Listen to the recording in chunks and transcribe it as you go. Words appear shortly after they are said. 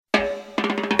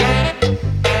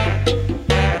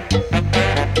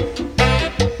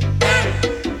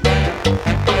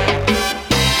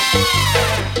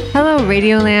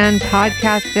Radioland,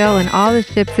 Podcastville, and all the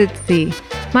ships at sea.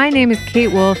 My name is Kate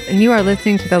Wolf, and you are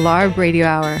listening to the LARB Radio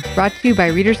Hour, brought to you by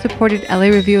reader-supported LA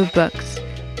Review of Books.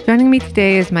 Joining me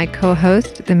today is my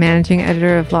co-host, the managing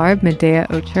editor of LARB, Medea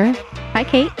Ocher. Hi,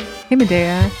 Kate. Hey,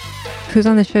 Medea. Who's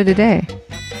on the show today?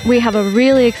 We have a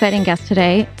really exciting guest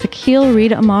today. It's Akhil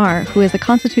Reed Amar, who is a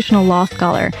constitutional law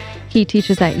scholar. He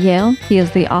teaches at Yale. He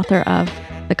is the author of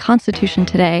The Constitution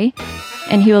Today,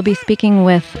 and he will be speaking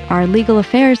with our legal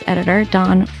affairs editor,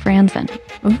 Don Franzen.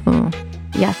 Ooh.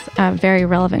 Yes, a very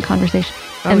relevant conversation.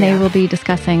 They will be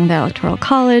discussing the Electoral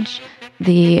College,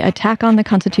 the attack on the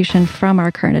Constitution from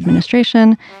our current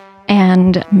administration,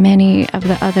 and many of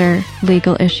the other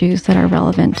legal issues that are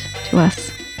relevant to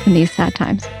us in these sad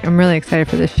times. I'm really excited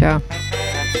for this show.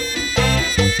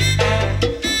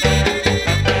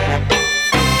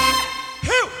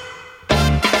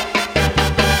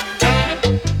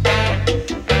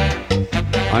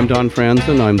 I'm Don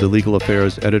Franzen. I'm the legal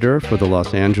affairs editor for the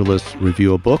Los Angeles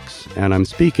Review of Books, and I'm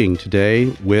speaking today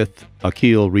with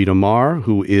Akhil Reed Amar,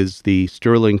 who is the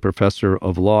Sterling Professor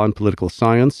of Law and Political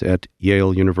Science at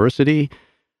Yale University.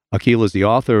 Akhil is the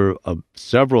author of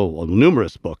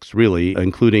numerous books, really,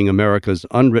 including America's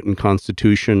Unwritten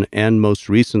Constitution and, most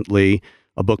recently,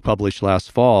 a book published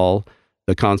last fall,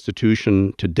 The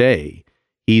Constitution Today.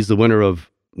 He's the winner of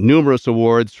numerous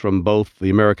awards from both the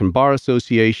American Bar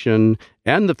Association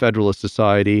and the Federalist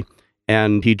Society,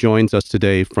 and he joins us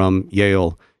today from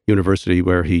Yale University,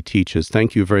 where he teaches.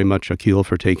 Thank you very much, Akhil,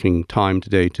 for taking time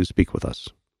today to speak with us.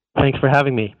 Thanks for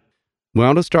having me. We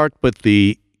want to start with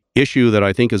the issue that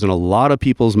I think is in a lot of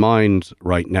people's minds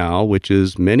right now, which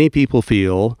is many people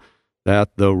feel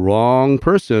that the wrong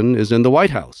person is in the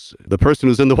White House. The person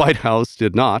who's in the White House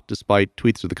did not, despite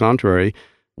tweets to the contrary,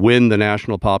 win the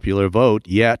national popular vote,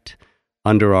 yet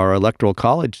under our electoral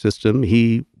college system,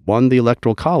 he won the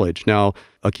electoral college. Now,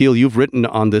 Akhil, you've written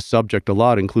on this subject a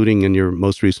lot, including in your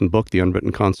most recent book, The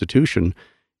Unwritten Constitution,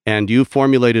 and you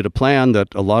formulated a plan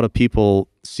that a lot of people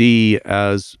see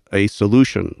as a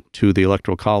solution to the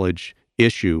electoral college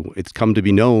issue. It's come to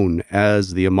be known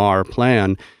as the Amar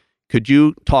Plan. Could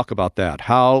you talk about that?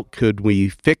 How could we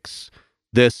fix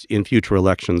this in future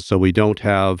elections so we don't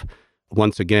have,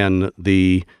 once again,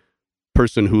 the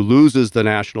person who loses the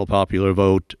national popular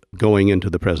vote going into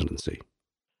the presidency?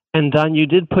 And Don, you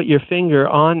did put your finger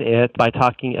on it by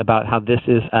talking about how this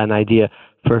is an idea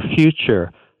for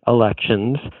future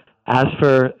elections. As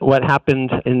for what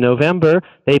happened in November,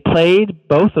 they played,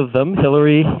 both of them,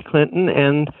 Hillary Clinton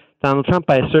and Donald Trump,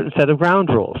 by a certain set of ground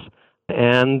rules.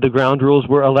 And the ground rules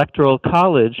were electoral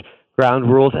college ground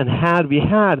rules, and had we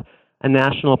had a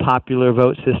national popular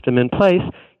vote system in place,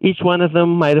 each one of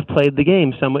them might have played the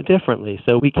game somewhat differently.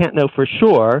 So we can't know for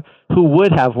sure who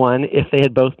would have won if they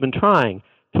had both been trying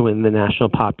to win the national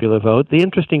popular vote. The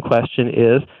interesting question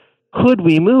is, could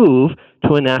we move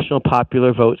to a national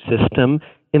popular vote system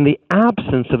in the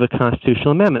absence of a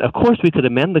constitutional amendment? Of course, we could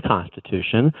amend the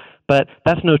Constitution, but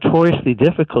that's notoriously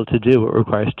difficult to do. It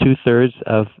requires 2/3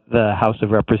 of the House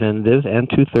of Representatives and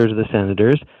 2/3 of the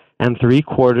senators and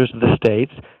 3/4 of the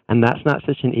states, and that's not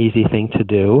such an easy thing to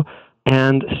do.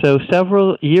 And so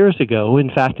several years ago,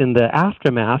 in fact, in the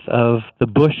aftermath of the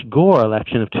Bush-Gore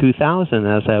election of 2000,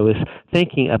 as I was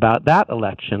thinking about that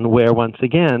election, where once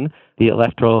again the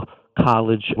electoral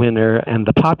college winner and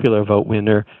the popular vote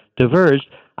winner diverged,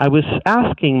 I was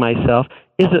asking myself,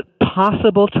 is it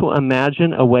possible to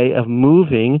imagine a way of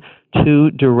moving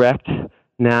to direct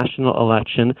national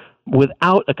election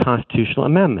without a constitutional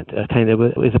amendment?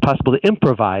 Is it possible to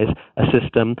improvise a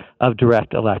system of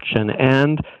direct election?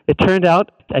 And it turned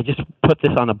out, I just put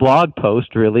this on a blog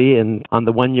post, really, on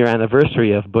the one-year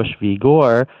anniversary of Bush v.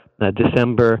 Gore,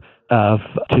 December of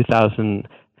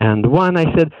 2001, I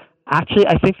said, actually,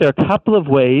 I think there are a couple of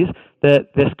ways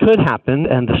that this could happen,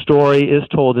 and the story is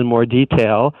told in more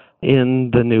detail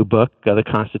in the new book, The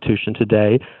Constitution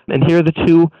Today. And here are the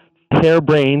two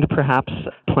harebrained, perhaps,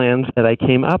 plans that I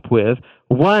came up with.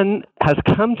 One has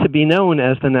come to be known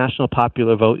as the National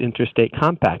Popular Vote Interstate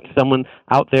Compact. Someone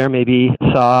out there maybe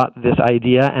saw this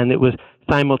idea, and it was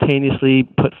simultaneously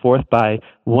put forth by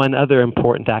one other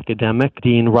important academic,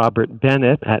 Dean Robert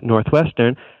Bennett at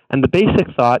Northwestern. And the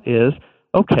basic thought is,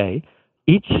 okay,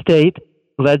 each state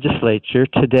legislature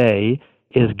today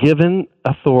is given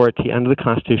authority under the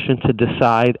Constitution to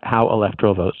decide how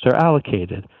electoral votes are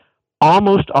allocated.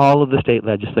 Almost all of the state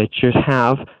legislatures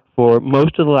have, for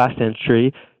most of the last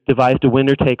century, devised a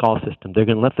winner-take-all system. They're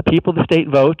going to let the people of the state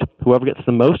vote. Whoever gets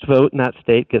the most vote in that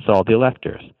state gets all the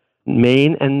electors.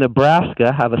 Maine and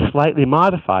Nebraska have a slightly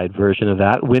modified version of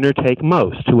that,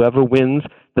 winner-take-most. Whoever wins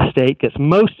the state gets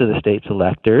most of the state's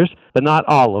electors, but not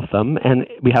all of them, and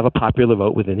we have a popular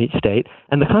vote within each state.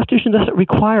 And the Constitution doesn't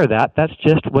require that. That's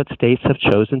just what states have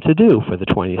chosen to do for the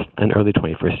 20th and early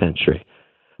 21st century.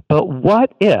 But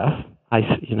what if, I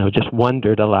just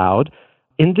wondered aloud,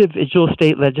 individual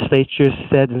state legislatures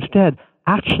said instead,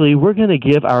 actually, we're going to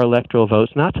give our electoral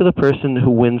votes not to the person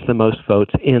who wins the most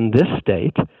votes in this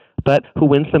state, but who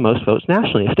wins the most votes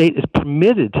nationally. A state is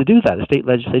permitted to do that. A state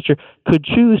legislature could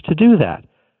choose to do that.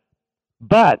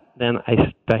 But, then I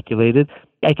speculated,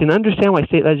 I can understand why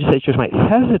state legislatures might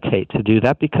hesitate to do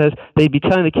that because they'd be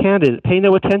telling the candidate, pay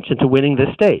no attention to winning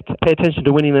this state. Pay attention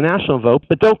to winning the national vote,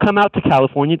 but don't come out to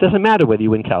California. It doesn't matter whether you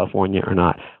win California or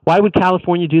not. Why would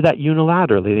California do that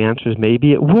unilaterally? The answer is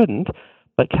maybe it wouldn't,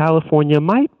 but California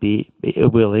might be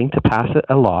willing to pass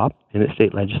a law in its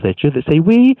state legislature that say,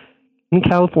 we in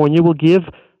California will give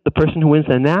the person who wins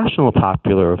the national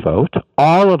popular vote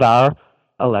all of our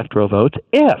electoral votes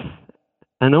if,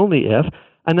 and only if,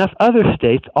 enough other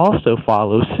states also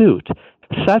follow suit,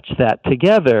 such that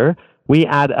together we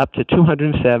add up to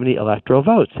 270 electoral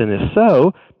votes. And if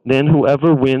so, then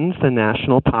whoever wins the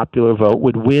national popular vote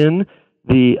would win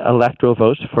the electoral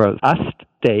votes for us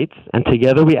states, and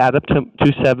together we add up to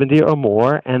 270 or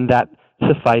more, and that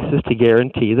suffices to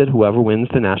guarantee that whoever wins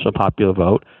the national popular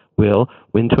vote will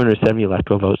win 270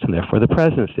 electoral votes and therefore the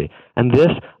presidency. And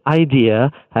this idea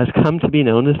has come to be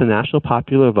known as the National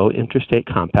Popular Vote Interstate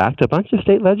Compact. A bunch of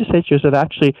state legislatures have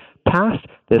actually passed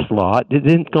this law. It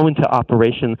didn't go into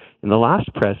operation in the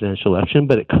last presidential election,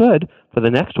 but it could for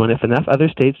the next one. If enough other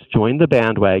states join the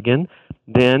bandwagon,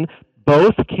 then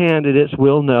both candidates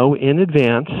will know in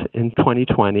advance in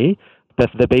 2020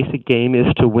 that the basic game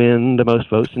is to win the most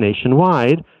votes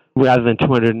nationwide, rather than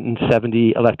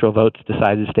 270 electoral votes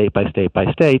decided state by state by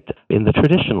state in the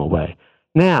traditional way.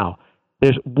 Now,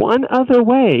 there's one other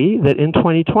way that in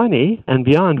 2020 and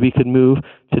beyond we could move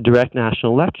to direct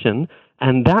national election,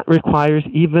 and that requires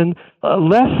even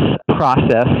less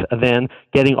process than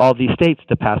getting all these states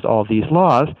to pass all these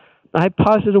laws. I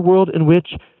posit a world in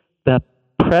which the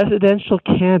presidential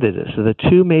candidates of the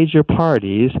two major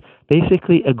parties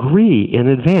basically agree in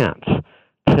advance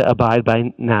to abide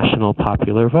by national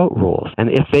popular vote rules. And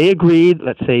if they agreed,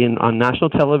 let's say on national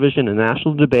television and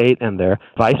national debate, and their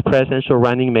vice presidential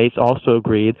running mates also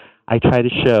agreed, I try to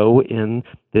show in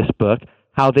this book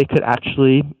how they could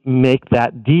actually make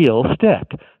that deal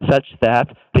stick, such that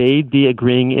they'd be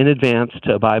agreeing in advance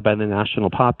to abide by the national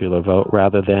popular vote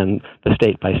rather than the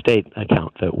state-by-state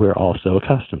account that we're also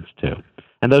accustomed to.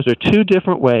 And those are two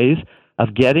different ways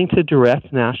of getting to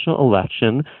direct national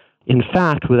election, in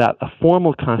fact, without a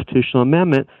formal constitutional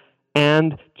amendment.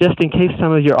 And just in case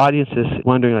some of your audience is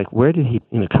wondering, like, where did he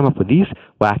come up with these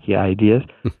wacky ideas?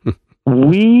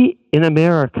 We in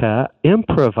America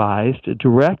improvised a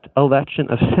direct election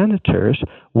of senators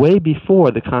way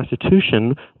before the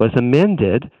Constitution was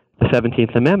amended, the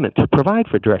 17th Amendment, to provide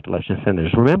for direct election of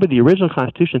senators. Remember, the original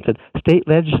Constitution said state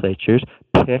legislatures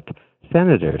pick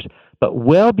senators. But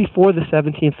well before the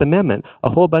 17th Amendment,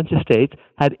 a whole bunch of states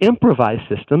had improvised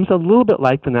systems, a little bit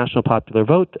like the National Popular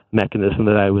Vote mechanism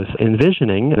that I was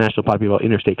envisioning, the National Popular Vote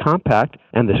Interstate Compact,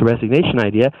 and this resignation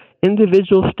idea.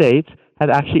 Individual states had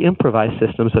actually improvised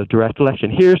systems of direct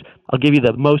election. I'll give you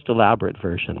the most elaborate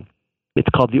version. It's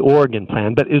called the Oregon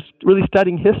Plan, but it's really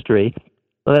studying history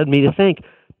led me to think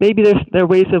maybe there are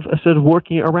ways of sort of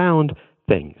working around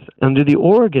things. Under the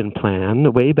Oregon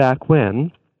Plan, way back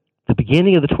when, the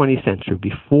beginning of the 20th century,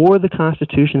 before the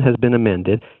Constitution has been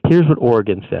amended, here's what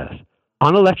Oregon says.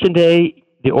 On Election Day,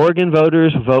 the Oregon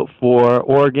voters vote for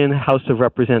Oregon House of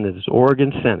Representatives,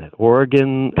 Oregon Senate,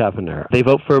 Oregon Governor. They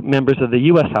vote for members of the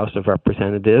U.S. House of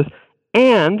Representatives,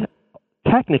 and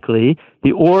technically,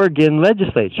 the Oregon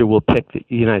legislature will pick the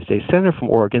United States Senator from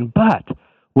Oregon, but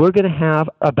we're going to have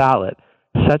a ballot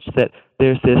such that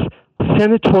there's this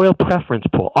senatorial preference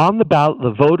poll. On the ballot,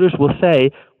 the voters will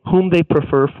say whom they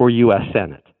prefer for U.S.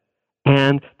 Senate.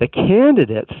 And the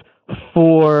candidates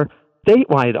for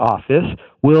statewide office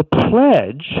will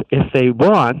pledge, if they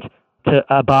want, to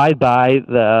abide by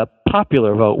the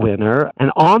popular vote winner.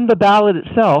 And on the ballot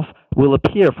itself will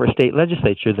appear for state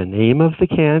legislature the name of the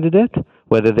candidate,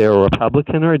 whether they're a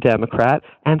Republican or a Democrat,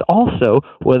 and also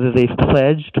whether they've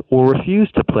pledged or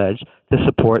refused to pledge to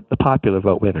support the popular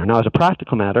vote winner. Now, as a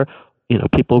practical matter,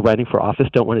 people running for office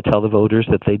don't want to tell the voters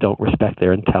that they don't respect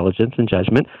their intelligence and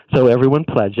judgment, so everyone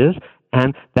pledges,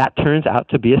 and that turns out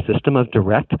to be a system of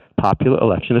direct popular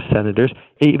election of senators,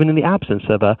 even in the absence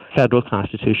of a federal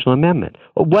constitutional amendment.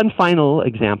 One final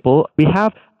example, we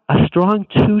have a strong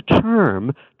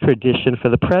two-term tradition for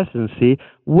the presidency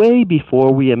way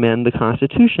before we amend the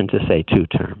Constitution to say 2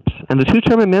 terms. And the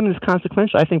 2-term amendment is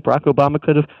consequential. I think Barack Obama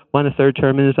could have won a 3rd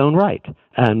term in his own right.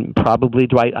 And probably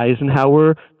Dwight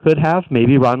Eisenhower could have,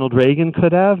 maybe Ronald Reagan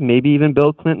could have, maybe even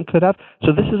Bill Clinton could have.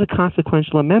 So this is a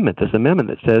consequential amendment, this amendment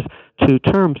that says 2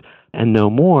 terms and no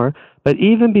more. But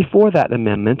even before that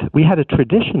amendment, we had a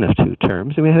tradition of 2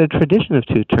 terms, and we had a tradition of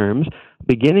 2 terms,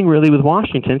 beginning really with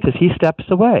Washington, because he steps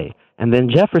away. And then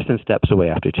Jefferson steps away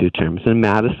after 2 terms, and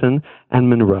Madison and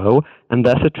Monroe, and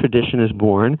thus a tradition is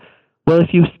born. Well,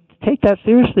 if you take that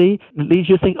seriously, it leads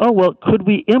you to think, oh, well, could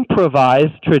we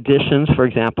improvise traditions, for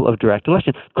example, of direct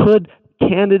election? Could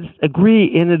candidates agree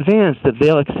in advance that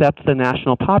they'll accept the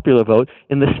national popular vote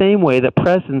in the same way that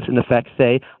presidents, in effect,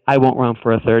 say, I won't run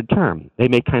for a 3rd term? They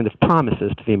make kind of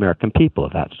promises to the American people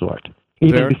of that sort,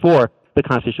 even before the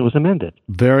Constitution was amended.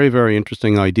 Very, very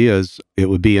interesting ideas. It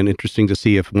would be interesting to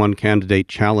see if one candidate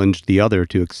challenged the other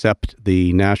to accept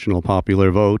the national popular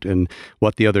vote and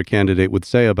what the other candidate would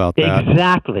say about that.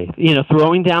 Exactly.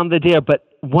 Throwing down the dare. But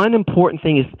one important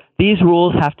thing is these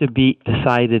rules have to be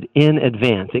decided in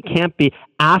advance. It can't be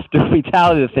after we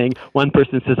tally the thing, one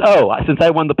person says, oh, since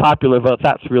I won the popular vote,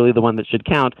 that's really the one that should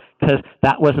count, because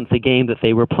that wasn't the game that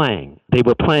they were playing. They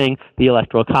were playing the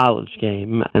Electoral College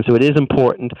game. And so it is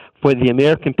important for the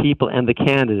American people and the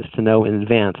candidates to know in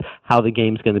advance how the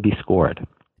game's going to be scored.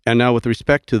 And now with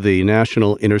respect to the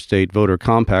National Interstate Voter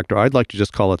Compact, or I'd like to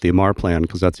just call it the Amar Plan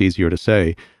because that's easier to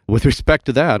say. With respect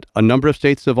to that, a number of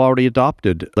states have already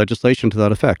adopted legislation to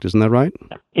that effect. Isn't that right?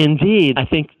 Indeed. I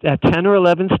think 10 or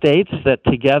 11 states that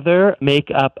together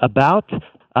make up about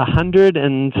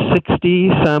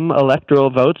 160-some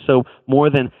electoral votes, so more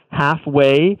than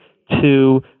halfway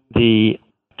to the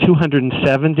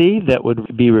 270 that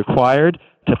would be required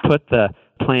to put the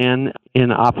plan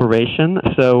in operation.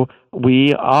 So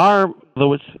we are,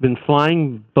 though it's been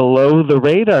flying below the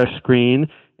radar screen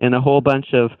in a whole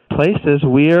bunch of places,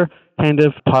 we're kind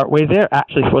of partway there.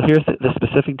 Actually, well, here's the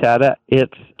specific data.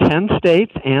 It's 10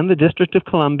 states and the District of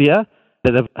Columbia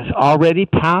that have already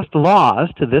passed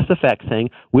laws to this effect, saying,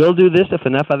 we'll do this if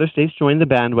enough other states join the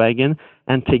bandwagon,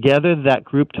 and together that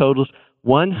group totals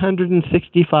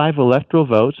 165 electoral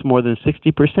votes, more than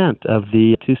 60% of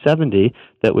the 270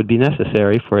 that would be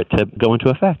necessary for it to go into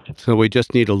effect. So we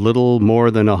just need a little more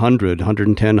than 100,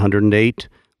 110, 108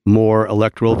 more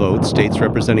electoral votes, states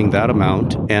representing that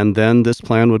amount, and then this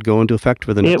plan would go into effect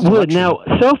for the next election. It would. Now,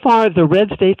 so far, the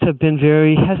red states have been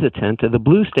very hesitant. The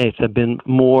blue states have been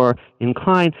more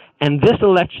inclined, and this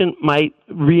election might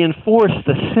reinforce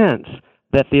the sense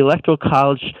that the Electoral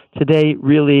College today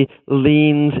really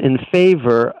leans in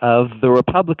favor of the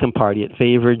Republican Party. It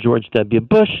favored George W.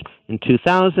 Bush in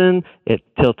 2000. It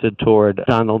tilted toward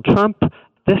Donald Trump.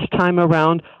 This time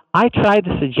around, I tried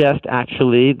to suggest,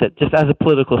 actually, that just as a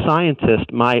political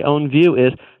scientist, my own view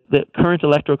is that current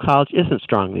Electoral College isn't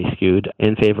strongly skewed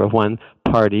in favor of one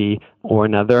party or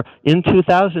another. In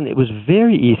 2000, it was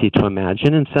very easy to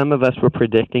imagine, and some of us were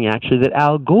predicting, actually, that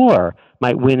Al Gore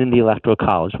might win in the Electoral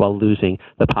College while losing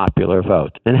the popular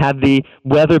vote. And had the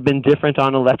weather been different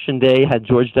on Election Day, had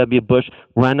George W. Bush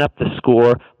run up the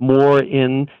score more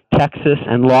in Texas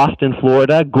and lost in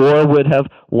Florida, Gore would have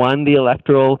won the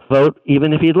electoral vote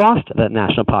even if he'd lost the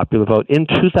national popular vote. In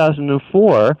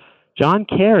 2004, John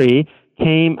Kerry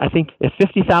came, I think, if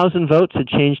 50,000 votes had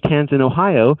changed hands in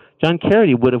Ohio, John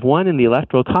Kerry would have won in the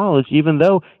Electoral College even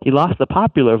though he lost the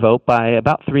popular vote by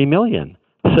about 3 million.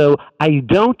 So I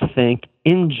don't think,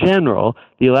 in general,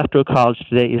 the Electoral College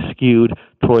today is skewed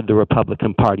toward the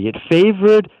Republican Party. It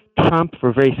favored Trump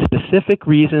for very specific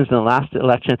reasons in the last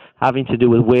election, having to do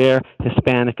with where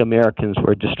Hispanic Americans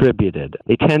were distributed.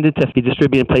 They tended to be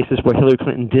distributed in places where Hillary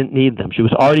Clinton didn't need them. She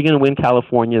was already going to win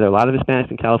California. There are a lot of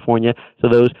Hispanics in California, so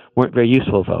those weren't very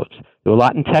useful votes. There were a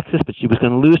lot in Texas, but she was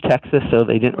going to lose Texas, so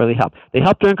they didn't really help. They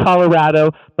helped her in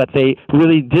Colorado, but they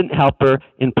really didn't help her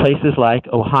in places like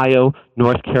Ohio,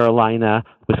 North Carolina,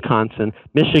 Wisconsin,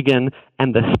 Michigan,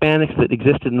 and the Hispanics that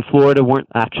existed in Florida weren't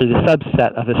actually the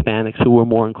subset of Hispanics who were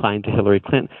more inclined to Hillary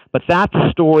Clinton. But that's a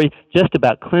story just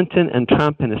about Clinton and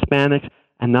Trump and Hispanics,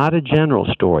 and not a general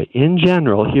story. In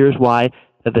general, here's why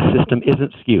the system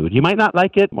isn't skewed. You might not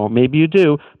like it, or maybe you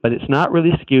do, but it's not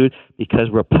really skewed because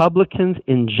Republicans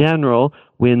in general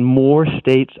win more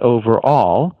states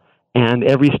overall, and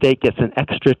every state gets an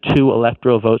extra 2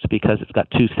 electoral votes because it's got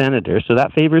 2 senators. So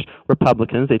that favors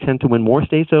Republicans. They tend to win more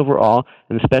states overall,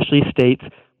 and especially states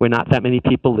where not that many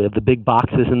people live, the big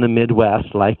boxes in the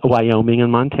Midwest like Wyoming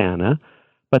and Montana.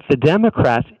 But the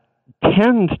Democrats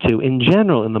tend to, in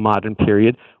general, in the modern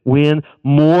period, win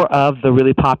more of the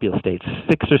really populous states,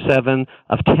 6 or 7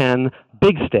 of 10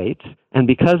 big states. And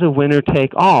because of winner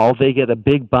take all, they get a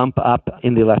big bump up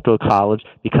in the Electoral College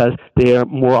because they are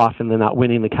more often than not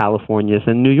winning the Californias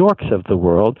and New Yorks of the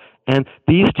world. And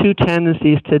these two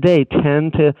tendencies today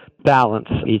tend to balance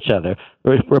each other.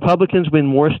 Republicans win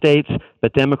more states,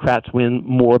 but Democrats win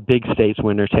more big states,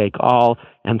 winner take all.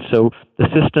 And so the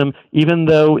system, even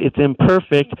though it's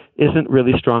imperfect, isn't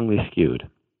really strongly skewed.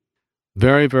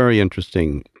 Very, very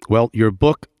interesting. Well, your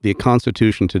book, The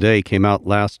Constitution Today, came out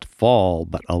last fall,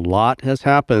 but a lot has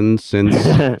happened since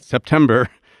September.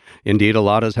 Indeed, a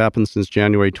lot has happened since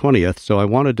January 20th. So I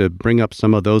wanted to bring up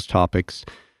some of those topics.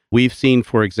 We've seen,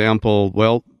 for example,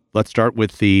 well, let's start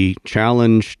with the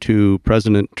challenge to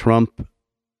President Trump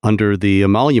under the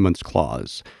Emoluments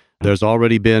Clause. There's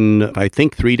already been, I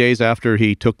think 3 days after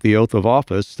he took the oath of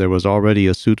office, there was already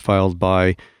a suit filed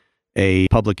by a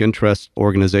public interest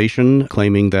organization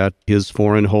claiming that his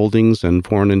foreign holdings and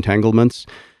foreign entanglements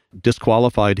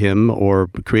disqualified him or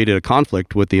created a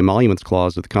conflict with the Emoluments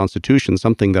Clause of the Constitution,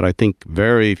 something that I think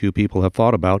very few people have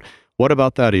thought about. What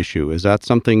about that issue? Is that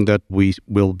something that we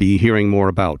will be hearing more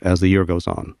about as the year goes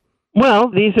on? Well,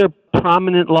 these are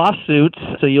prominent lawsuits,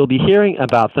 so you'll be hearing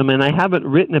about them, and I haven't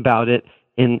written about it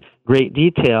in great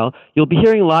detail. You'll be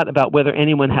hearing a lot about whether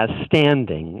anyone has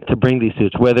standing to bring these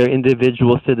suits, whether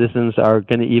individual citizens are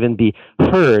going to even be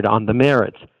heard on the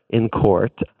merits in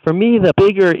court. For me, the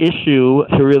bigger issue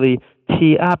to really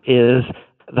tee up is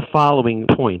the following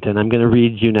point, and I'm going to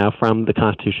read you now from the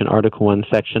Constitution, Article 1,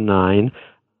 Section 9.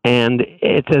 And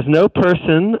it says, no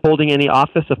person holding any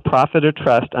office of profit or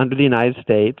trust under the United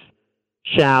States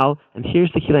shall, and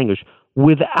here's the key language,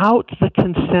 without the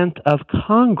consent of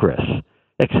Congress,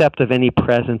 except of any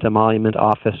present emolument,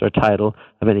 office, or title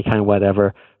of any kind,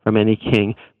 whatever, from any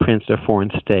king, prince, or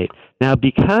foreign state. Now,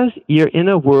 because you're in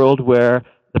a world where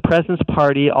the president's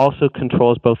party also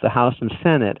controls both the House and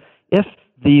Senate, if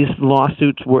these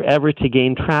lawsuits were ever to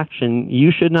gain traction,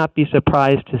 you should not be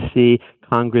surprised to see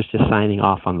Congress just signing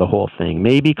off on the whole thing.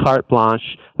 Maybe carte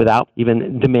blanche without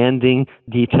even demanding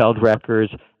detailed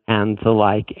records and the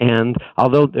like. And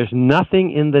although there's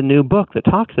nothing in the new book that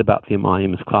talks about the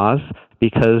Emoluments Clause,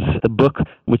 because the book,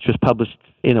 which was published,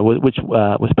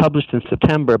 was published in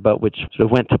September, but which sort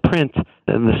of went to print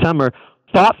in the summer,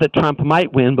 thought that Trump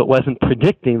might win, but wasn't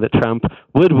predicting that Trump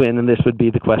would win, and this would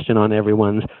be the question on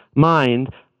everyone's mind.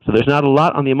 So there's not a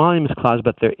lot on the Emoluments Clause,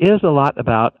 but there is a lot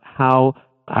about how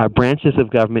our branches of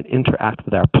government interact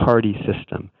with our party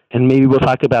system. And maybe we'll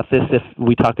talk about this if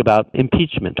we talk about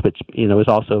impeachment, which is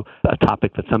also a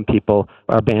topic that some people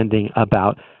are banding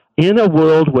about. In a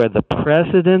world where the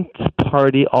president's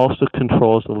party also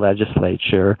controls the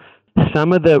legislature,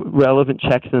 some of the relevant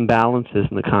checks and balances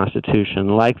in the Constitution,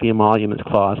 like the Emoluments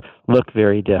Clause, look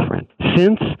very different.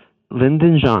 Since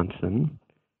Lyndon Johnson,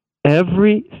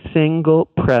 every single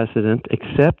president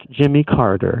except Jimmy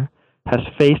Carter has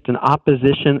faced an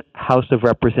opposition House of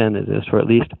Representatives for at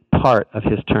least part of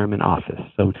his term in office.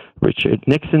 So Richard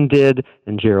Nixon did,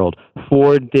 and Gerald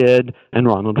Ford did, and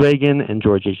Ronald Reagan, and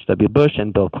George H.W. Bush,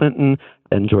 and Bill Clinton,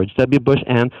 and George W. Bush,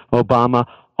 and Obama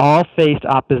all faced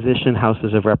opposition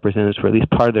Houses of Representatives for at least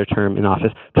part of their term in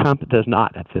office. Trump does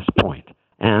not at this point.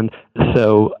 And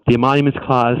so the Emoluments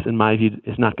Clause, in my view,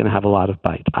 is not going to have a lot of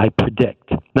bite, I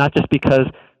predict. Not just because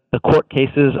the court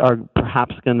cases are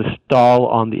perhaps going to stall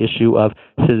on the issue of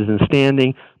citizen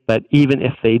standing, but even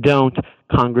if they don't,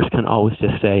 Congress can always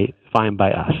just say, fine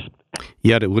by us.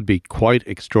 Yet it would be quite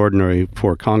extraordinary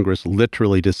for Congress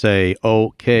literally to say,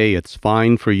 okay, it's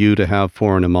fine for you to have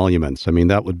foreign emoluments. I mean,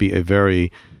 that would be a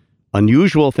very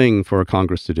unusual thing for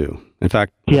Congress to do. In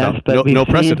fact, yes, no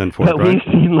precedent for it, right? But we've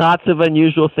seen lots of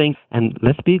unusual things. And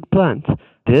let's be blunt,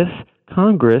 this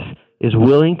Congress is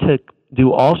willing to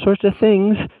do all sorts of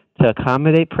things to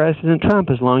accommodate President Trump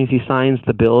as long as he signs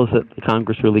the bills that the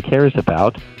Congress really cares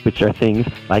about, which are things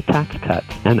like tax cuts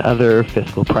and other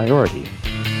fiscal priorities.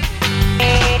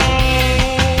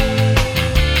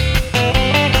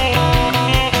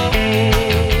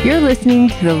 You're listening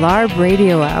to the LARB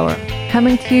Radio Hour,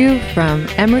 coming to you from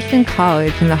Emerson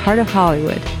College in the heart of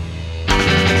Hollywood.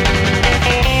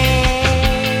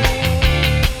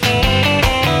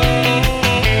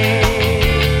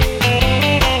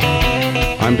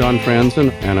 I'm Don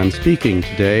Franzen, and I'm speaking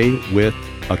today with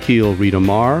Akhil Reed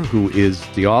Amar, who is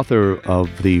the author of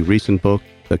the recent book,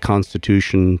 The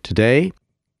Constitution Today.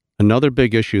 Another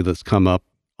big issue that's come up,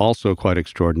 also quite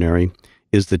extraordinary,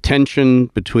 is the tension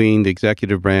between the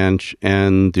executive branch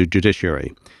and the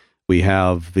judiciary. We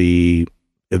have the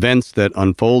events that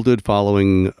unfolded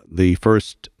following the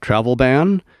first travel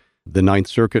ban, the Ninth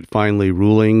Circuit finally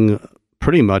ruling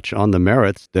pretty much on the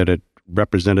merits that it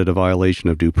represented a violation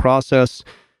of due process.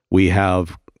 We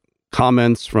have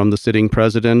comments from the sitting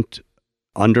president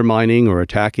undermining or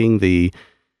attacking the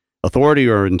authority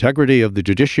or integrity of the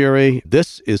judiciary.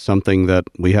 This is something that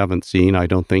we haven't seen, I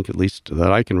don't think, at least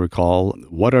that I can recall.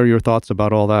 What are your thoughts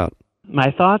about all that?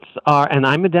 My thoughts are, and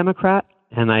I'm a Democrat,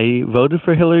 and I voted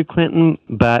for Hillary Clinton,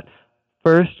 but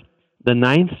first, the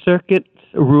Ninth Circuit's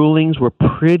rulings were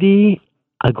pretty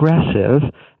aggressive,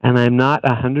 and I'm not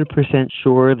 100%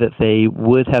 sure that they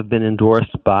would have been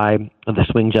endorsed by the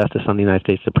swing justice on the United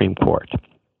States Supreme Court.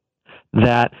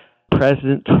 That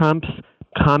President Trump's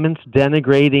comments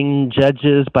denigrating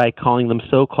judges by calling them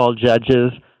so-called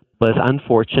judges was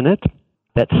unfortunate.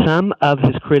 That some of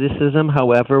his criticism,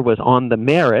 however, was on the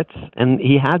merits, and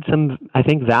he had some, I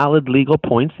think, valid legal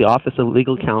points. The Office of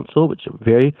Legal Counsel, which are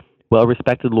very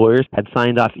well-respected lawyers, had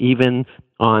signed off even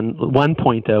on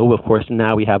 1.0. Of course,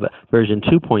 now we have a version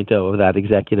 2.0 of that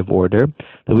executive order.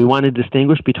 That we want to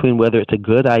distinguish between whether it's a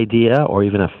good idea or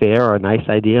even a fair or a nice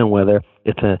idea and whether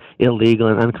it's an illegal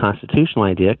and unconstitutional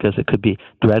idea, because it could be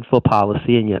dreadful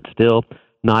policy and yet still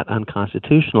not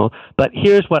unconstitutional. But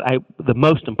here's the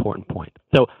most important point.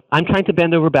 So I'm trying to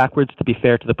bend over backwards to be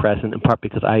fair to the president, in part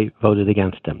because I voted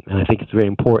against him. And I think it's very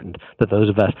important that those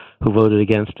of us who voted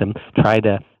against him try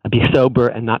to be sober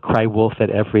and not cry wolf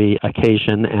at every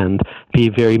occasion and be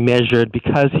very measured,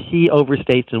 because he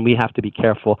overstates and we have to be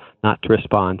careful not to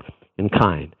respond in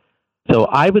kind. So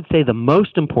I would say the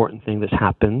most important thing that's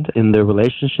happened in the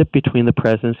relationship between the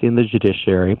presidency and the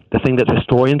judiciary, the thing that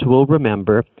historians will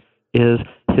remember, is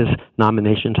his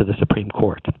nomination to the Supreme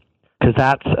Court, because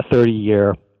that's a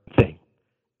 30-year thing.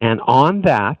 And on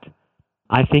that,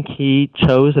 I think he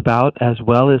chose about as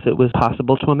well as it was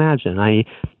possible to imagine. I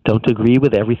don't agree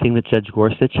with everything that Judge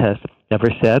Gorsuch has ever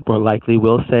said or likely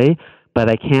will say, but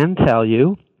I can tell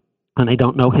you, and I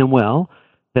don't know him well,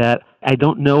 that I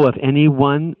don't know of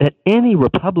anyone that any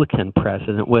Republican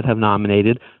president would have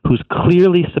nominated who's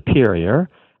clearly superior,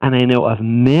 and I know of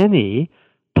many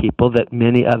people that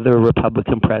many other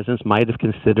Republican presidents might have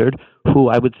considered who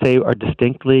I would say are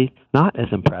distinctly not as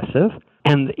impressive.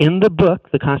 And in the book,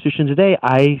 The Constitution Today,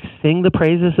 I sing the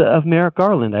praises of Merrick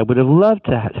Garland. I would have loved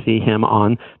to see him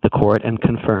on the court and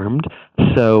confirmed.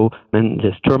 So, and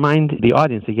just to remind the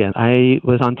audience again, I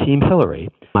was on Team Hillary.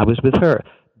 I was with her.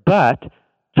 But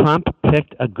Trump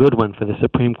picked a good one for the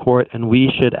Supreme Court, and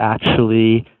we should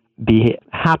actually be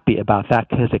happy about that,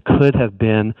 because it could have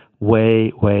been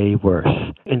way, way worse.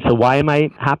 And so why am I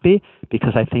happy?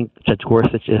 Because I think Judge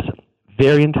Gorsuch is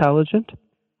very intelligent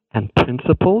and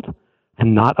principled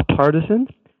and not a partisan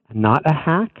and not a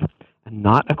hack and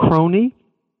not a crony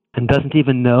and doesn't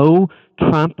even know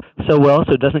Trump so well,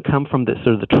 so it doesn't come from the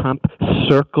sort of the Trump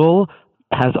circle,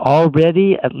 has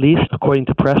already, at least according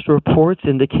to press reports,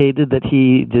 indicated that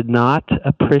he did not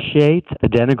appreciate the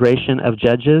denigration of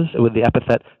judges with the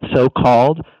epithet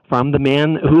so-called from the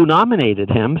man who nominated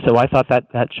him. So I thought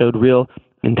that showed real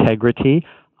integrity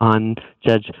on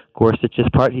Judge Gorsuch's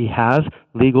part. He has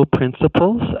legal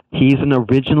principles. He's an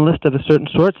originalist of a certain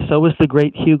sort. So is the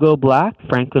great Hugo Black,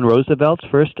 Franklin Roosevelt's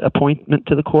first appointment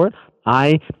to the court.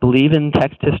 I believe in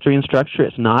text, history, and structure.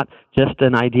 It's not just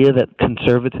an idea that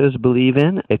conservatives believe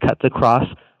in. It cuts across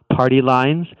party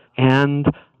lines. And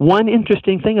one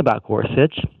interesting thing about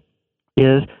Gorsuch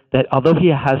is that although he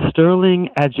has sterling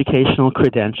educational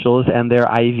credentials and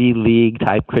their Ivy League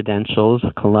type credentials,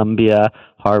 Columbia,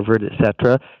 Harvard,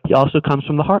 etc., he also comes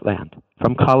from the heartland,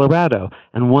 from Colorado.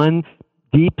 And one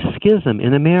deep schism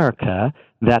in America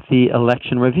that the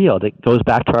election revealed, it goes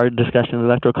back to our discussion of the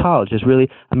Electoral College, is really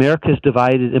America is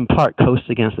divided in part coast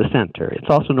against the center. It's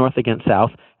also north against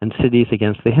south and cities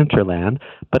against the hinterland.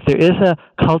 But there is a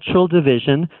cultural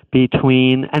division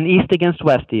between, and east against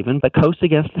west even, but coast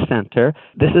against the center.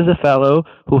 This is a fellow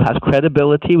who has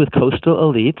credibility with coastal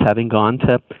elites, having gone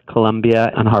to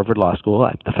Columbia and Harvard Law School,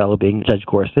 the fellow being Judge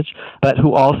Gorsuch, but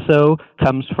who also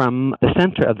comes from the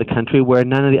center of the country where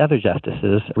none of the other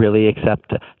justices, really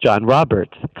except John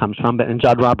Roberts, comes from. And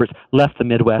John Roberts left the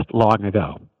Midwest long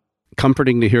ago.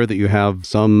 Comforting to hear that you have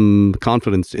some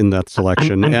confidence in that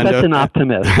selection. I'm such an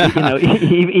optimist.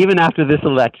 Even after this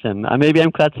election, maybe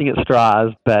I'm clutching at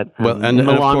straws, but in the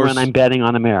long run, I'm betting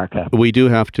on America. We do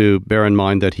have to bear in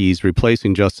mind that he's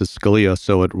replacing Justice Scalia,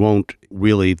 so it won't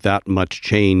really that much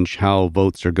change how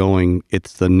votes are going.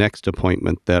 It's the next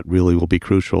appointment that really will be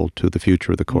crucial to the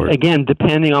future of the court. Again,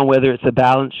 depending on whether it's a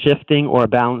balance shifting or a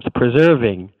balance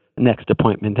preserving next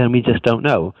appointment, and we just don't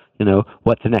know,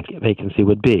 what the next vacancy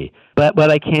would be. But what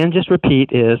I can just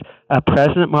repeat is a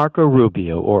President Marco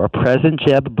Rubio or a President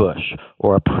Jeb Bush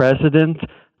or a President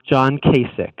John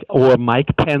Kasich or Mike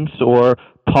Pence or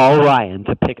Paul Ryan,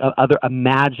 to pick other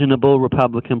imaginable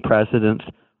Republican presidents.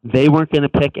 They weren't going to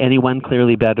pick anyone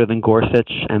clearly better than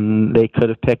Gorsuch, and they could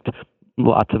have picked,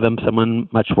 lots of them, someone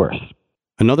much worse.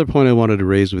 Another point I wanted to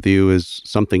raise with you is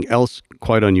something else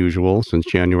quite unusual. Since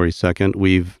January 2nd,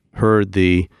 we've heard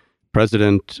the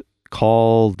president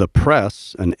call the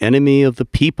press an enemy of the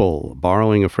people,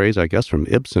 borrowing a phrase, I guess, from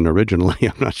Ibsen originally.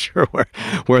 I'm not sure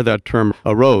where that term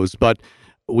arose, but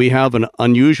we have an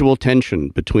unusual tension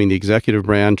between the executive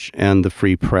branch and the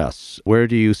free press. Where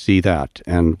do you see that,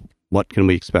 and what can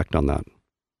we expect on that?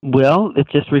 Well, it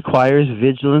just requires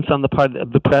vigilance on the part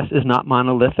of the press is not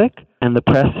monolithic, and the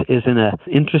press is in an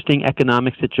interesting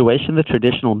economic situation. The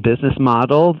traditional business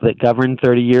model that governed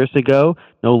 30 years ago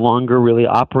no longer really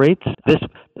operates. This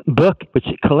book, which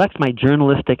collects my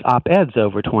journalistic op-eds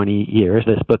over 20 years,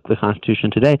 this book, The Constitution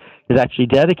Today, is actually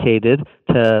dedicated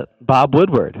to Bob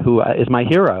Woodward, who is my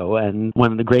hero and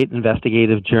one of the great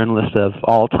investigative journalists of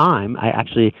all time. I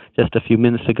actually, just a few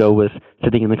minutes ago, was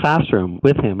sitting in the classroom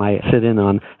with him. I sit in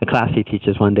on a class he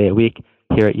teaches one day a week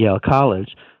here at Yale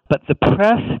College. But the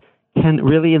press can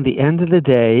really, in the end of the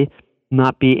day,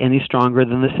 not be any stronger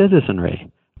than the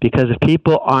citizenry. Because if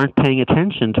people aren't paying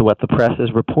attention to what the press is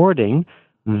reporting,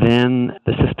 then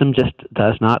the system just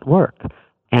does not work.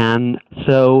 And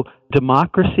so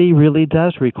democracy really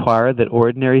does require that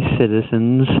ordinary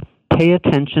citizens pay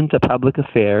attention to public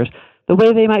affairs the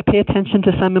way they might pay attention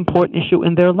to some important issue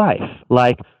in their life,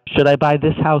 like, should I buy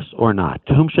this house or not?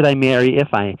 To whom should I marry if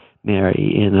I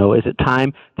marry? Is it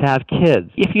time to have kids?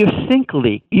 If you're single,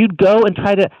 you'd go and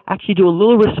try to actually do a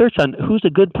little research on who's a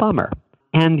good plumber.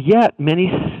 And yet,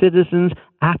 many citizens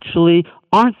actually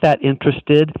aren't that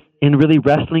interested in really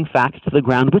wrestling facts to the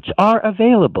ground, which are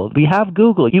available. We have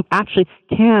Google. You actually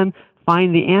can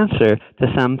find the answer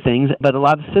to some things, but a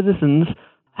lot of citizens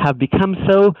have become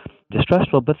so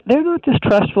distrustful, but they're not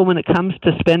distrustful when it comes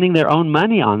to spending their own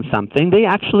money on something. They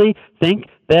actually think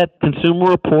that Consumer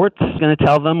Reports is going to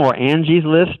tell them, or Angie's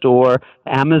List, or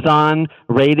Amazon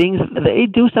ratings. They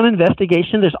do some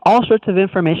investigation. There's all sorts of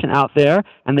information out there,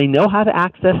 and they know how to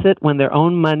access it when their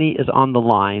own money is on the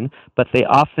line, but they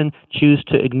often choose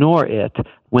to ignore it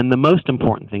when the most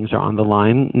important things are on the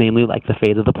line, namely like the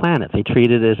fate of the planet. They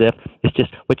treat it as if it's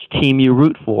just which team you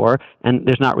root for, and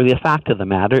there's not really a fact of the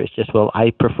matter. It's just, well,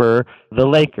 I prefer the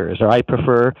Lakers, or I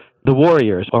prefer the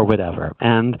Warriors, or whatever.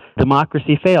 And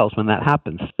democracy fails when that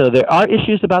happens. So there are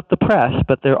issues about the press,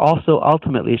 but there are also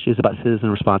ultimately issues about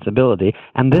citizen responsibility.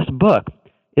 And this book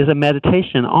is a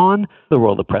meditation on the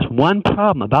role of the press. One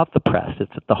problem about the press,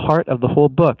 it's at the heart of the whole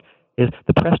book, is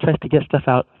the press tries to get stuff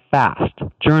out fast.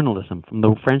 Journalism, from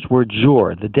the French word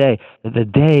jour, the day,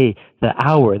 the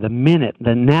hour, the minute, the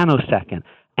nanosecond.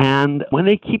 And when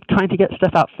they keep trying to get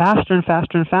stuff out faster and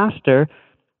faster and faster,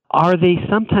 are they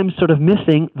sometimes sort of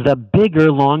missing the bigger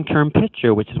long-term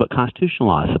picture, which is what constitutional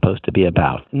law is supposed to be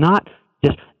about? Not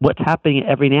just what's happening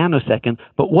every nanosecond,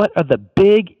 but what are the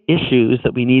big issues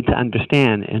that we need to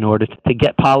understand in order to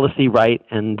get policy right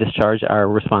and discharge our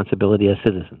responsibility as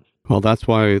citizens. Well, that's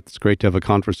why it's great to have a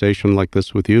conversation like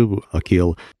this with you,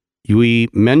 Akhil. We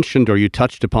mentioned, or you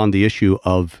touched upon, the issue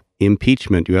of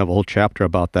impeachment. You have a whole chapter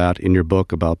about that in your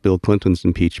book, about Bill Clinton's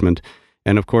impeachment.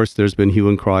 And of course, there's been hue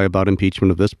and cry about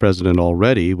impeachment of this president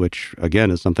already, which, again,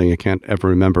 is something I can't ever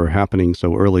remember happening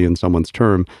so early in someone's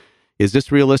term. Is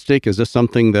this realistic? Is this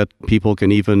something that people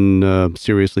can even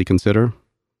seriously consider?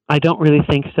 I don't really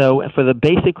think so. For the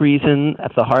basic reason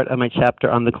at the heart of my chapter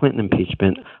on the Clinton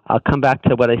impeachment, I'll come back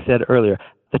to what I said earlier.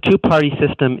 The two-party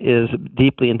system is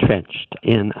deeply entrenched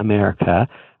in America,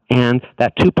 and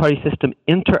that two-party system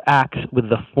interacts with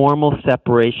the formal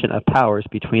separation of powers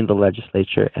between the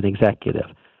legislature and executive.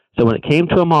 So when it came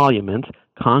to emoluments,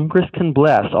 Congress can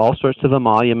bless all sorts of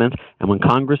emoluments, and when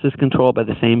Congress is controlled by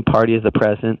the same party as the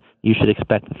president, you should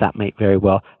expect that that might very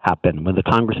well happen. When the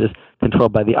Congress is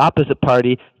controlled by the opposite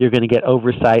party, you're going to get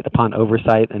oversight upon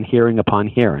oversight and hearing upon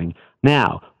hearing.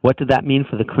 Now, what did that mean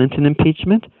for the Clinton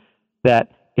impeachment? That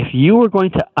if you were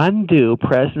going to undo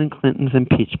President Clinton's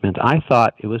impeachment, I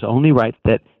thought it was only right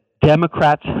that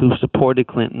Democrats who supported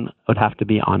Clinton would have to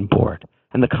be on board.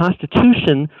 And the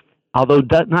Constitution, although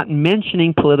not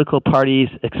mentioning political parties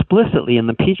explicitly in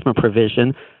the impeachment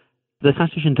provision, the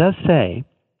Constitution does say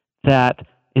that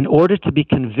in order to be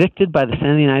convicted by the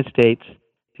Senate of the United States,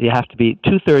 you have to be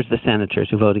two-thirds of the senators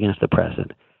who vote against the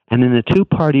president. And in a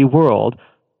two-party world,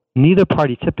 neither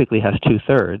party typically has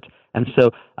two-thirds. And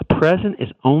so a president is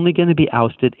only going to be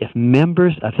ousted if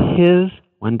members of his,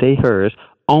 one day hers,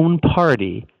 own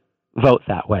party vote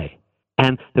that way.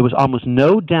 And there was almost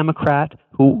no Democrat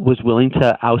who was willing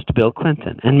to oust Bill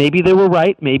Clinton. And maybe they were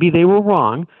right, maybe they were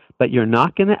wrong, but you're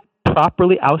not going to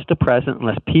properly oust a president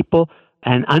unless people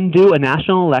and undo a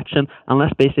national election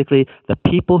unless basically the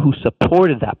people who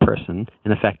supported that person,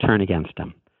 in effect, turn against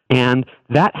him. And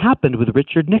that happened with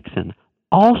Richard Nixon.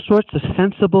 All sorts of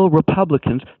sensible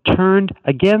Republicans turned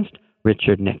against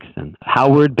Richard Nixon.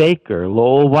 Howard Baker,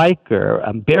 Lowell Weicker,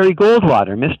 Barry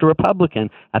Goldwater, Mr. Republican,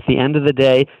 at the end of the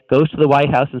day, goes to the White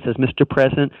House and says, Mr.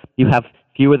 President, you have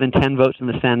fewer than 10 votes in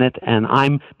the Senate, and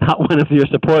I'm not one of your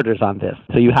supporters on this.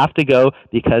 So you have to go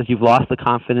because you've lost the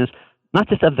confidence, not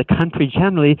just of the country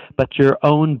generally, but your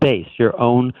own base, your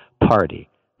own party.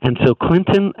 And so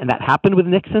Clinton, and that happened with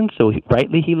Nixon, so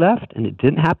rightly he left, and it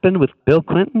didn't happen with Bill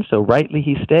Clinton, so rightly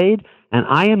he stayed. And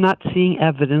I am not seeing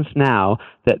evidence now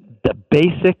that the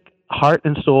basic heart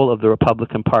and soul of the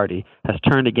Republican Party has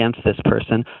turned against this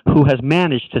person who has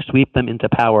managed to sweep them into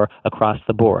power across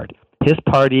the board. His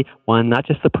party won not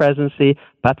just the presidency,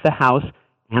 but the House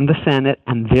and the Senate,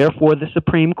 and therefore the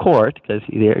Supreme Court, because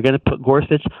they're going to put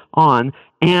Gorsuch on,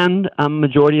 and a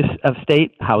majority of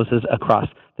state houses across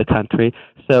the country.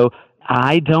 So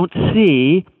I don't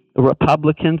see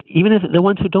Republicans, even if the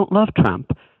ones who don't love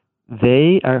Trump,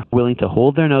 they are willing to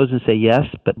hold their nose and say, yes,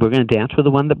 but we're going to dance with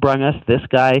the one that brung us. This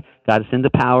guy got us into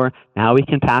power. Now we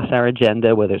can pass our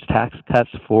agenda, whether it's tax cuts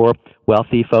for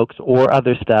wealthy folks or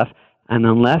other stuff. And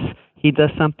unless he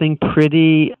does something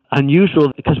pretty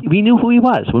unusual, because we knew who he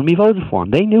was when we voted for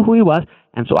him. They knew who he was.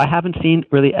 And so I haven't seen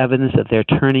really evidence that they're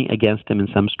turning against him in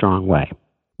some strong way.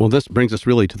 Well, this brings us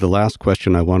really to the last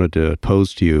question I wanted to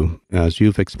pose to you. As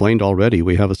you've explained already,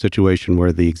 we have a situation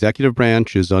where the executive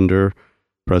branch is under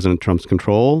President Trump's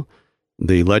control.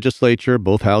 The legislature,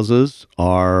 both houses,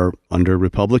 are under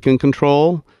Republican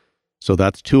control. So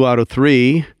that's 2 out of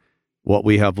 3. What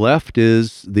we have left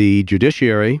is the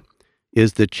judiciary,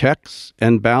 is the checks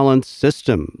and balance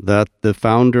system that the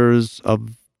founders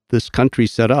of this country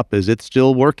set up. Is it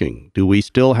still working? Do we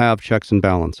still have checks and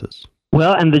balances?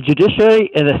 Well, and the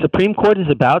judiciary, the Supreme Court is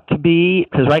about to be,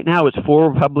 because right now it's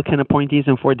 4 Republican appointees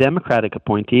and 4 Democratic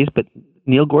appointees, but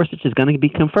Neil Gorsuch is going to be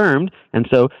confirmed, and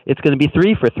so it's going to be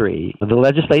 3 for 3. The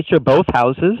legislature, both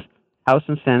houses, House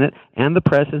and Senate, and the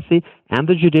presidency, and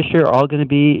the judiciary are all going to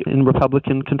be in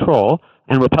Republican control,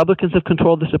 and Republicans have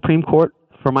controlled the Supreme Court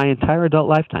for my entire adult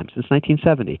lifetime, since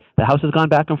 1970. The House has gone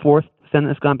back and forth, the Senate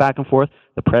has gone back and forth,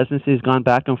 the presidency has gone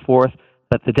back and forth,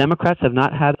 but the Democrats have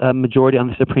not had a majority on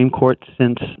the Supreme Court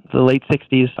since the late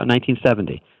 60s,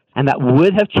 1970. And that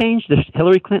would have changed if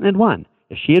Hillary Clinton had won.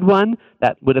 If she had won,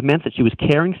 that would have meant that she was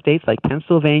carrying states like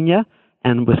Pennsylvania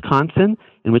and Wisconsin,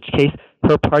 in which case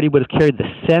her party would have carried the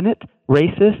Senate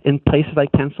races in places like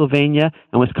Pennsylvania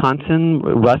and Wisconsin.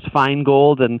 Russ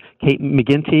Feingold and Kate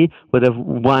McGinty would have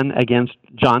won against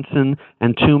Johnson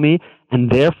and Toomey, and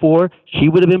therefore she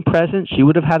would have been president. She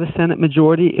would have had a Senate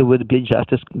majority. It would be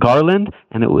Justice Garland,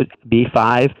 and it would be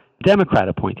 5 Democrat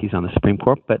appointees on the Supreme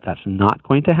Court, but that's not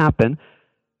going to happen.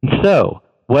 So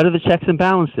what are the checks and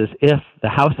balances if the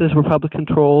House is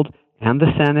Republican-controlled and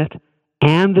the Senate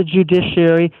and the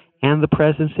judiciary and the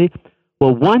presidency?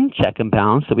 Well, one check and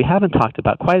balance that we haven't talked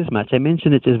about quite as much, I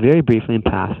mentioned it just very briefly in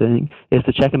passing, is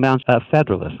the check and balance of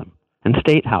federalism and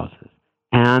state houses.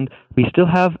 And we still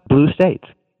have blue states.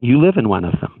 You live in one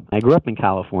of them. I grew up in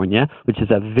California, which is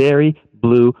a very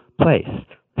blue place.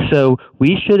 So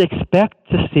we should expect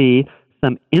to see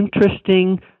some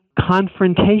interesting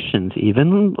confrontations,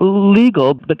 even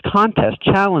legal, but contest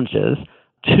challenges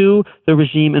to the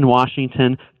regime in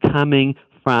Washington coming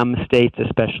from states,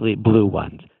 especially blue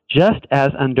ones. Just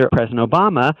as under President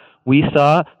Obama, we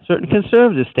saw certain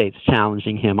conservative states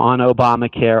challenging him on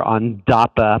Obamacare, on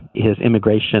DAPA, his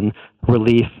immigration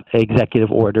relief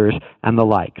executive orders, and the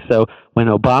like. So when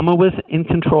Obama was in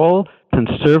control,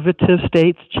 conservative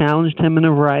states challenged him in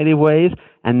a variety of ways.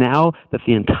 And now that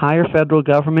the entire federal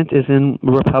government is in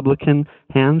Republican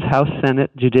hands, House,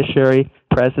 Senate, judiciary,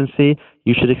 presidency,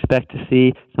 you should expect to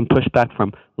see some pushback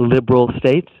from liberal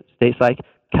states, states like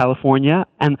California.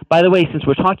 And by the way, since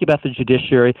we're talking about the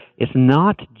judiciary, it's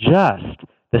not just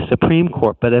the Supreme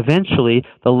Court, but eventually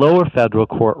the lower federal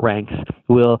court ranks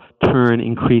will turn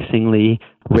increasingly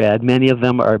red. Many of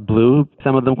them are blue,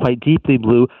 some of them quite deeply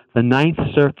blue. The Ninth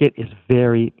Circuit is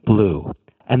very blue.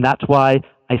 And that's why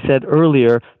I said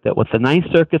earlier that what the Ninth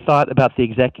Circuit thought about the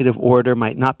executive order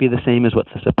might not be the same as what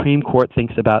the Supreme Court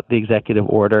thinks about the executive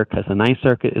order, because the Ninth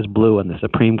Circuit is blue and the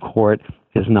Supreme Court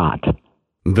is not.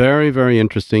 Very, very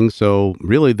interesting. So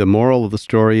really the moral of the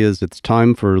story is it's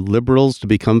time for liberals to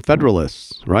become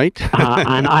federalists, right?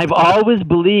 And I've always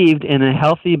believed in a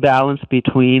healthy balance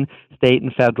between state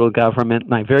and federal government.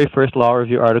 My very first law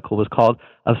review article was called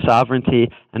Of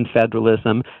Sovereignty and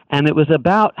Federalism, and it was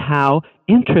about how,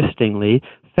 interestingly,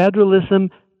 federalism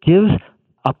gives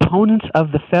opponents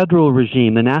of the federal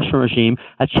regime, the national regime,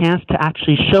 a chance to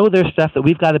actually show their stuff that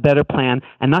we've got a better plan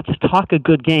and not just talk a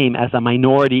good game as a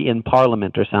minority in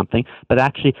parliament or something, but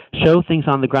actually show things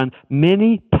on the ground.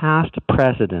 Many past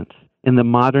presidents in the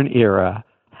modern era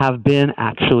have been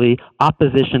actually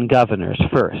opposition governors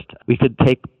first. We could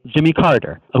take Jimmy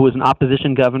Carter, who was an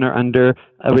opposition governor under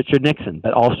Richard Nixon,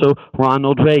 but also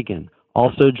Ronald Reagan,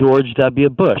 also George W.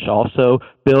 Bush, also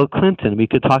Bill Clinton. We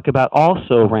could talk about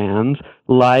also-rans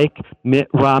like Mitt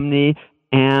Romney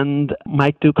and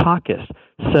Mike Dukakis.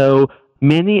 So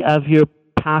many of your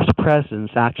past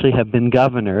presidents actually have been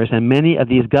governors, and many of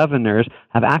these governors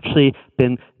have actually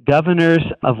been governors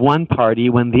of one party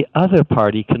when the other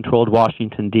party controlled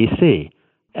Washington, D.C.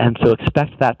 And so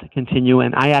expect that to continue,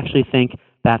 and I actually think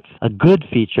that's a good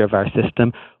feature of our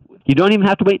system. You don't even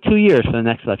have to wait 2 years for the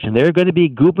next election. There are going to be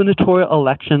gubernatorial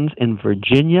elections in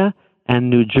Virginia and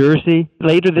New Jersey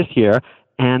later this year,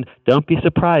 and don't be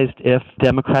surprised if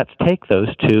Democrats take those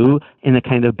two in a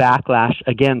kind of backlash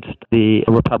against the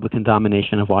Republican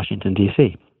domination of Washington,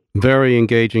 D.C. Very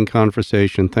engaging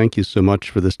conversation. Thank you so much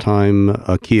for this time,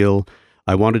 Akhil.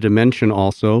 I wanted to mention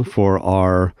also for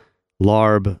our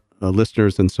LARB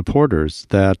listeners and supporters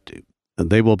that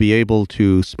they will be able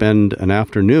to spend an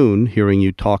afternoon hearing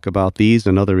you talk about these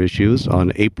and other issues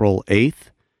on April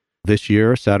 8th this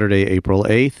year, Saturday, April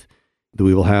 8th.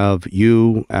 We will have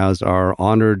you as our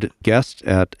honored guest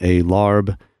at a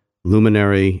LARB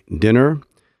luminary dinner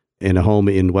in a home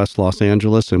in West Los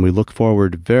Angeles, and we look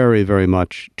forward very, very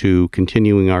much to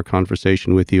continuing our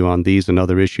conversation with you on these and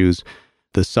other issues,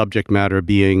 the subject matter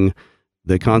being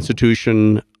the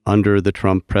Constitution under the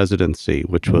Trump presidency,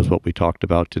 which was what we talked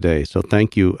about today. So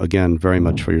thank you again very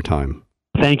much for your time.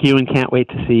 Thank you, and can't wait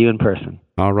to see you in person.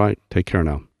 All right. Take care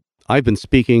now. I've been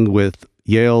speaking with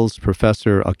Yale's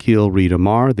Professor Akhil Reed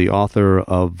Amar, the author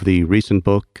of the recent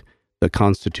book, The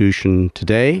Constitution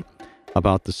Today,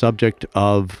 about the subject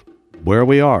of where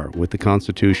we are with the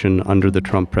Constitution under the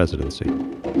Trump presidency.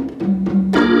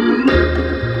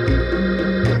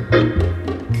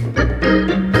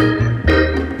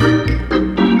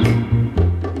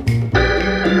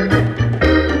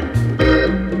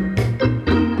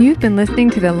 You've been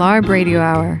listening to the LARB Radio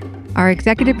Hour. Our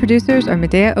executive producers are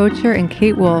Medea Ocher and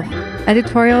Kate Wolf.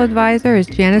 Editorial advisor is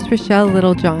Janice Rochelle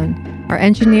Littlejohn. Our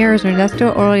engineer is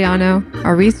Ernesto Orellano.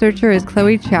 Our researcher is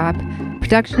Chloe Chapp.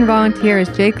 Production volunteer is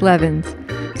Jake Levins.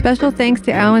 Special thanks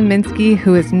to Alan Minsky,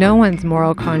 who is no one's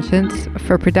moral conscience,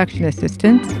 for production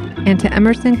assistance, and to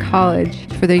Emerson College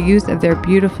for their use of their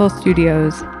beautiful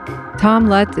studios. Tom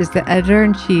Lutz is the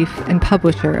editor-in-chief and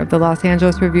publisher of the Los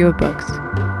Angeles Review of Books.